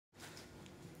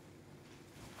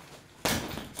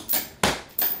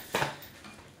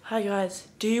Hi guys,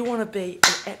 do you want to be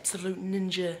an absolute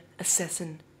ninja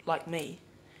assassin like me?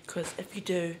 Because if you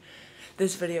do,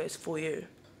 this video is for you.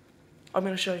 I'm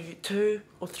going to show you 2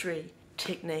 or 3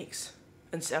 techniques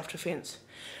in self-defense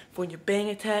for when you're being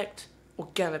attacked or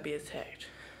gonna be attacked.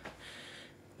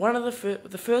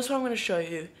 The first one I'm going to show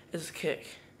you is a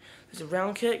kick. There's a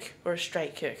round kick or a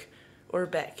straight kick or a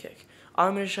back kick.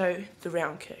 I'm going to show you the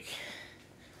round kick.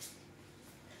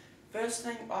 First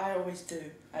thing I always do,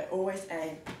 I always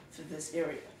aim for this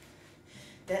area.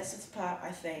 That's the part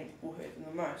I think will hurt them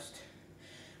the most.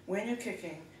 When you're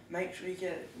kicking, make sure you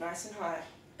get it nice and high,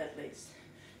 at least,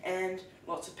 and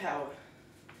lots of power.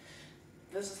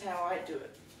 This is how I do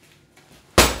it.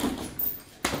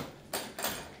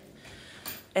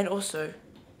 And also,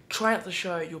 try not to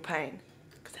show your pain,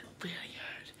 because that really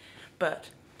hurt. But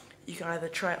you can either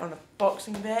try it on a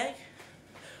boxing bag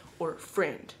or a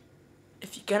friend.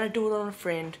 If you're gonna do it on a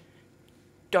friend,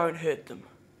 don't hurt them.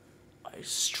 I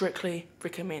strictly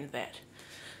recommend that.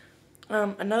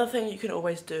 Another thing you can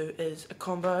always do is a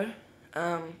combo.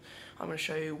 I'm gonna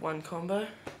show you one combo.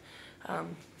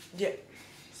 Yeah.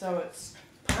 So it's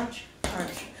punch,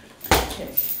 punch,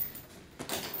 kick.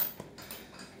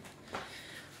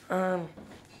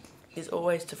 There's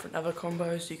always different other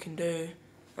combos you can do.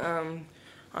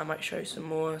 I might show you some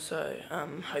more. So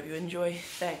hope you enjoy.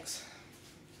 Thanks.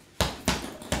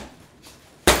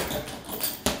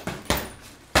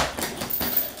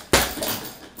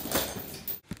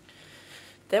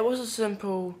 That was a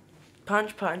simple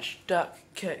punch, punch, duck,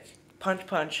 kick, punch,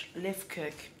 punch, left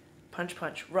kick, punch,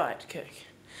 punch, right kick.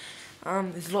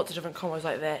 There's lots of different combos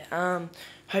like that.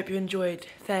 Hope you enjoyed.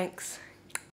 Thanks.